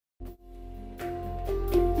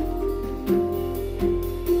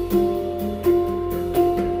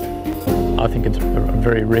I think it's a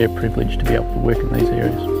very rare privilege to be able to work in these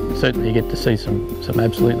areas. Certainly you get to see some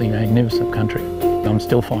absolutely magnificent country. I'm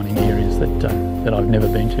still finding areas that I've never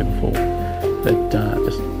been to before that are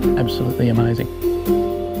just absolutely amazing.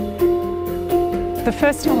 The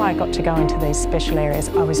first time I got to go into these special areas,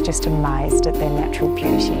 I was just amazed at their natural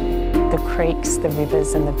beauty. The creeks, the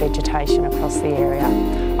rivers and the vegetation across the area.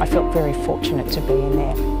 I felt very fortunate to be in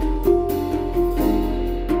there.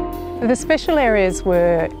 The special areas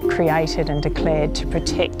were created and declared to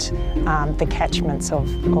protect the catchments of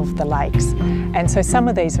the lakes. And so some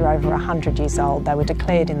of these are over 100 years old. They were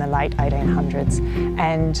declared in the late 1800s.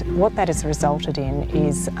 And what that has resulted in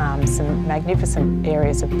is some magnificent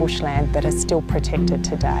areas of bushland that are still protected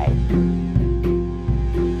today.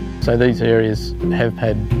 So these areas have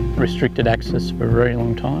had restricted access for a very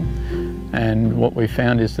long time. And what we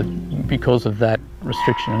found is that because of that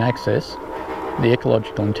restriction and access, the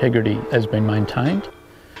ecological integrity has been maintained,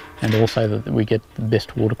 and also that we get the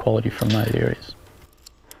best water quality from those areas.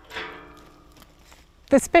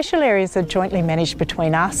 The special areas are jointly managed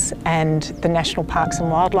between us and the National Parks and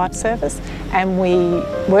Wildlife Service, and we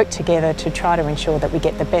work together to try to ensure that we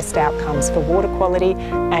get the best outcomes for water quality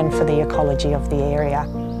and for the ecology of the area.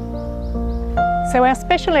 So our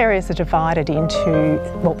special areas are divided into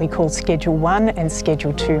what we call Schedule 1 and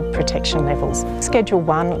Schedule 2 protection levels. Schedule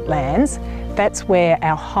 1 lands, that's where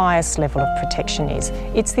our highest level of protection is.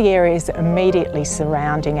 It's the areas immediately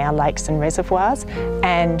surrounding our lakes and reservoirs,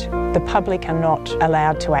 and the public are not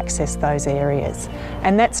allowed to access those areas.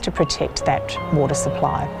 And that's to protect that water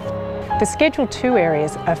supply. The Schedule 2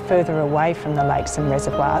 areas are further away from the lakes and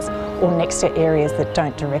reservoirs, or next to areas that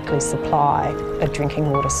don't directly supply a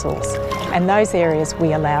drinking water source. And those areas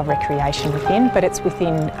we allow recreation within, but it's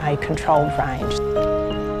within a controlled range.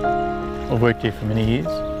 I've worked here for many years.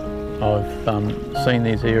 I've seen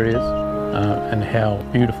these areas and how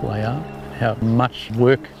beautiful they are, how much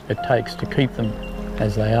work it takes to keep them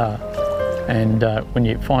as they are. And when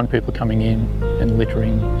you find people coming in and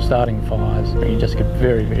littering, starting fires, you just get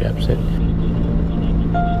very, very upset.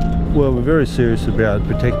 Well, we're very serious about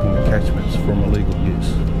protecting the catchments from illegal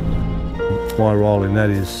use. My role in that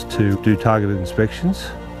is to do targeted inspections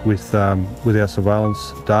with our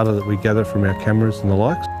surveillance data that we gather from our cameras and the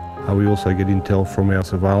likes. We also get intel from our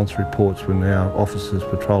surveillance reports when our officers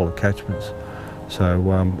patrol the catchments.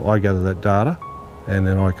 So I gather that data and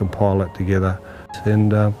then I compile that together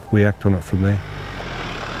and we act on it from there.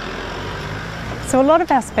 So a lot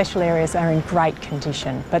of our special areas are in great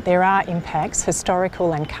condition, but there are impacts,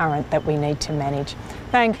 historical and current, that we need to manage.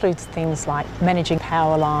 That includes things like managing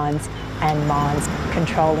power lines and mines,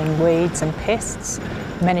 controlling weeds and pests,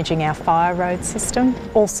 managing our fire road system,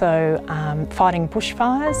 also fighting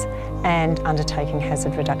bushfires and undertaking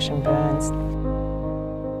hazard reduction burns.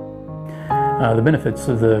 The benefits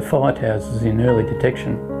of the fire towers is in early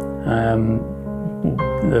detection.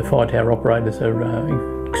 The fire tower operators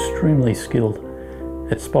are extremely skilled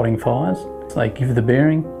at spotting fires. They give the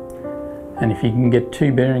bearing, and if you can get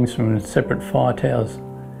 2 bearings from separate fire towers,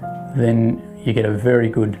 then you get a very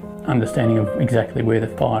good understanding of exactly where the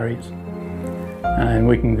fire is. And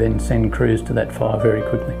we can then send crews to that fire very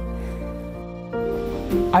quickly.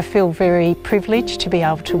 I feel very privileged to be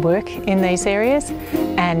able to work in these areas,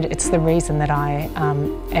 and it's the reason that I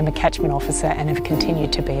am a catchment officer and have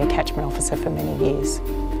continued to be a catchment officer for many years.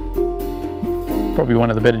 Probably one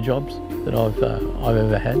of the better jobs that I've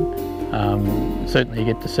ever had. Certainly you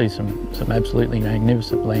get to see some absolutely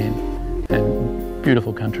magnificent land and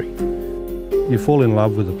beautiful country. You fall in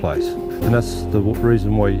love with the place, and that's the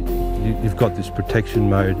reason why you've got this protection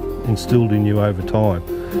mode instilled in you over time,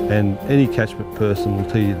 and any catchment person will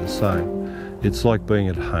tell you the same. It's like being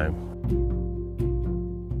at home.